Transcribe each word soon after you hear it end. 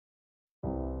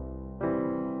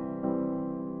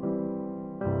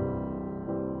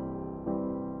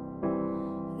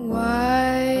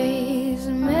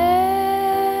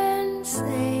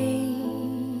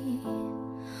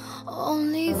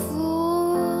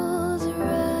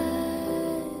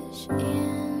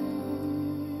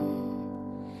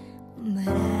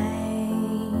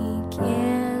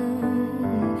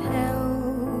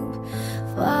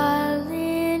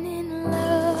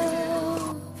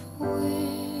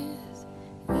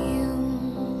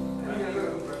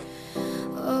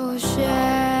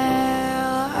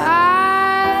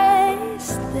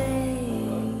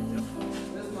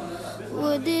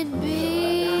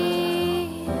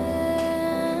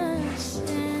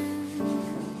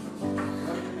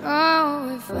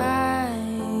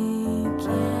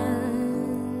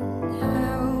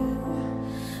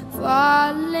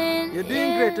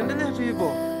great. Endelea tu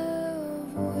hivyo.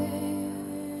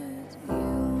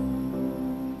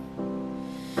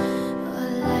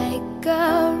 Like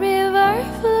a river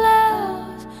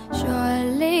flows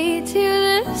surely to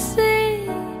the sea,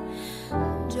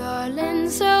 darling,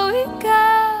 so it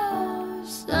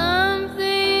goes. Some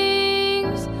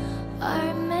things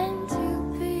are meant to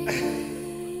be.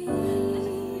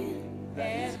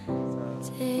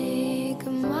 Take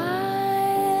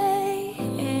my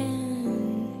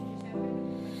hand,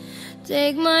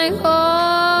 take my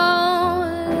whole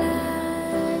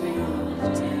life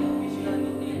too.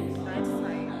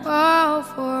 Oh,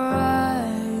 for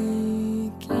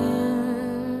I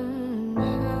can't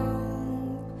help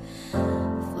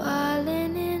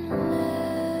falling in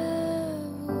love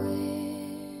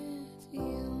with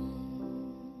you.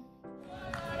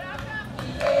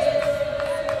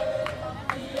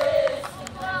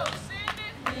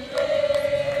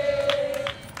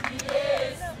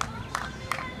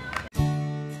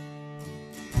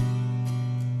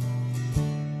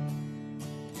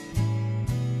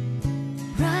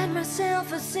 Write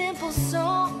myself a simple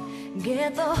song,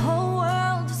 get the whole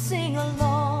world to sing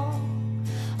along.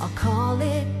 I'll call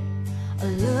it a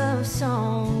love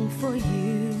song for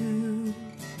you.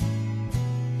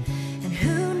 And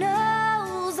who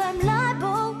knows, I'm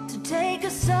liable to take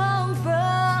a song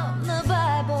from the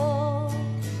Bible.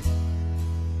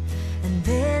 And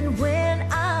then when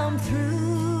I'm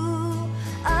through,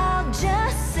 I'll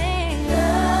just sing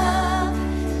love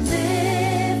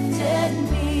lifted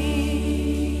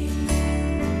me.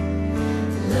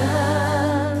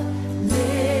 Love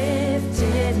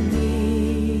lifted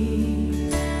me.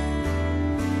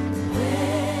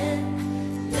 When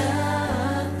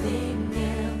nothing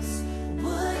else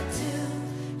would do,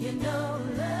 you know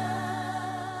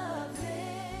love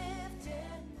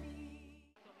lifted me.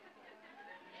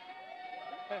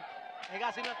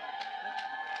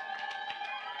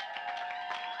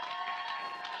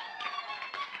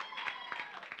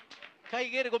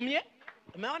 Kaigere komie?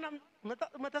 Umeona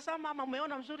umetazama mama,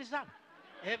 umeona mzuri sana.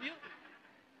 Have you?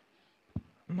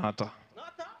 Nata.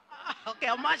 Not?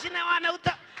 Okay, machine wana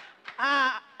uta.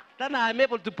 Then I'm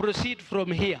able to proceed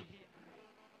from here.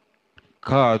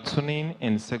 Kaatunin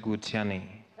in Segutiani.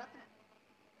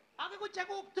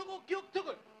 Akikuchaguk tuguk yuk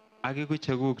tugul.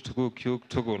 Akikuchaguk tuguk yuk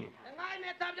tugul.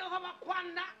 Ngainetab Jehova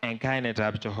kwanda. En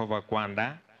kainetab Jehova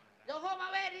kwanda.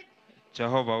 Jehova werit.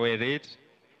 Jehova werit.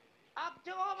 Ak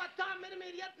Jehova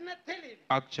tamirmiriet netilil.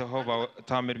 Ak Jehova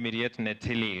tamirmiriet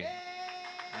netilil.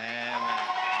 Amen.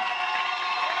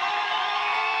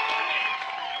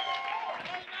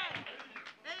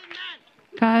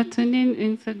 Kaatunin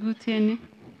in Segutiani.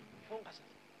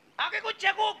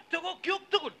 Akikuchaguk tuguk yuk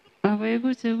tugul.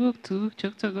 Akikuchaguk tuguk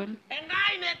yuk tugul.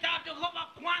 Ngainetab Jehova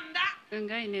kwanda. En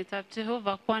kainetab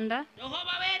Jehova kwanda.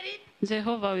 Jehova werit.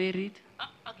 Jehova werit.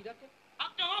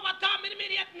 Ak Jehova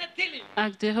tamirmiriet netilil.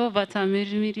 Ak Jehova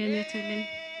tamirmiriet netilil.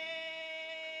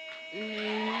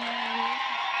 Amen.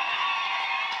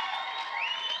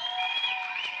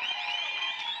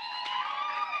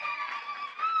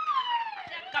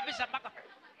 Kabisa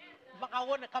baka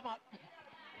uone kama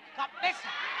kabisa.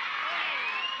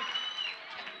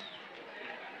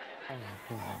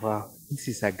 Wow, this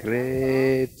is a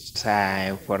great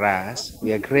time for us.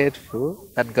 We are grateful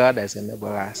that God has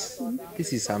enabled us.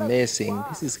 This is amazing.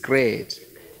 This is great.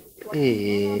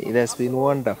 Hey, it has been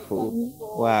wonderful.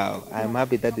 Wow, I'm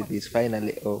happy that it is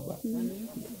finally over.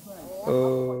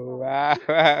 Oh, wow,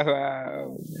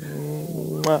 wow,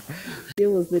 wow. Today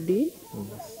was the day.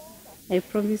 I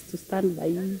promise to stand by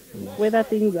you. Whether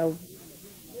things are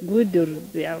good or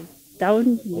they are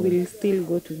down, we will still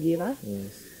go together.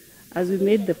 As we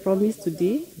made the promise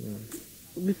today,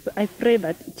 I pray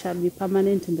that it shall be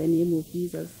permanent in the name of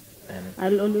Jesus.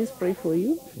 I'll always pray for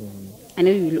you. I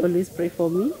know you will always pray for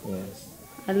me. Yes.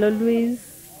 I'll always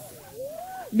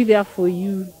be there for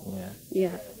you. Yeah.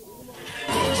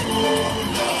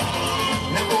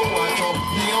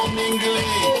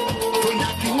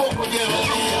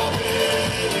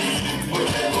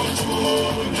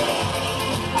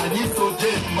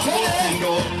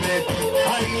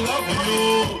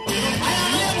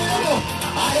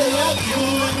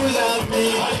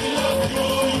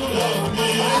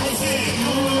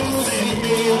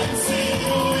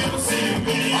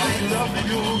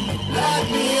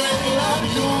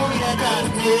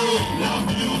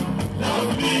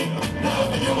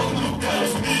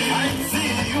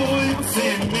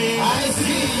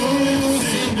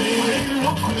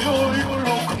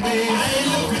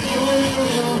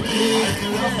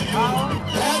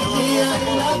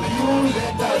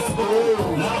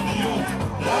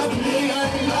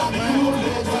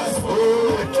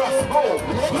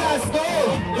 Let us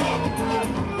go.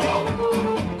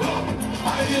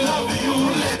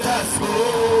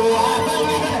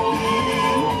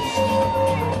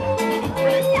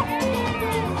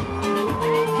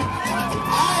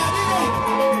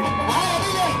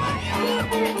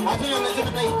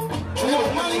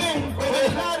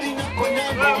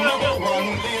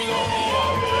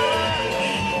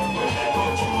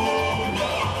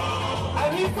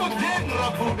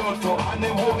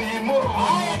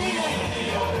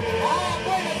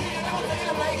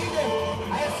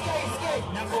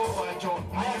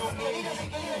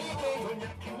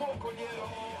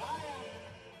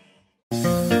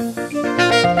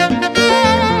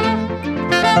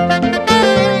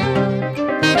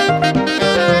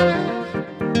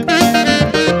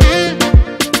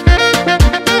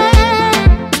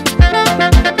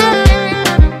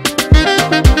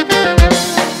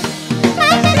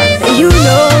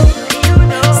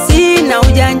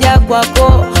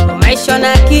 kwako maisha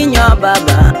na kinywa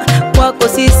baba kwako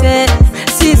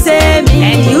sisemi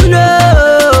and you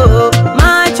know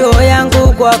macho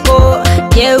yangu kwako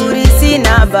jeuri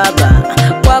sina baba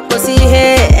kwako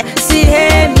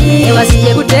sihemi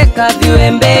wasije kuteka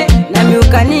viwembe na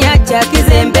miukaniacha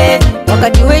kizembe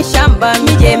wakati we shamba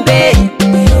mijembe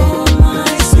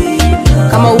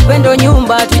kama upendo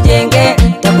nyumba tujenge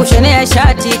takushonea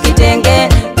shati kitenge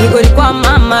nigoli kwa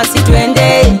mama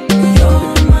situende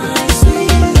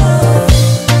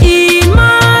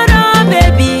imara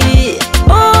baby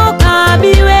oh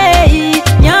kabiwe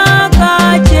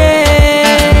nyakache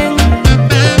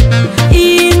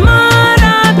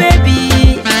imara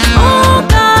baby oh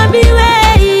kabiwe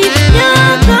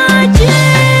nyakache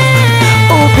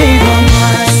oh baby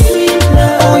sweet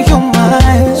love oh you're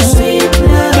my sweet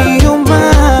love you're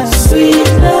my sweet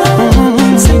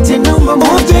love say number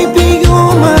oh baby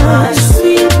you're my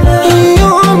sweet love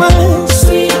you're my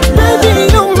sweet love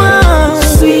baby you're my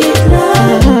sweet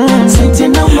love say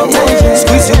number one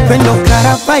squeeze upendo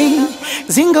karabai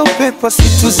zinga upepo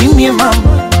situzimie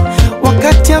mama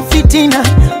wakati ya fitina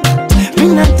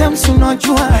binadamu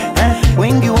unajua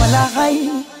wengi wala hai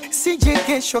sije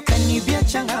kesho kanibia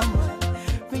changama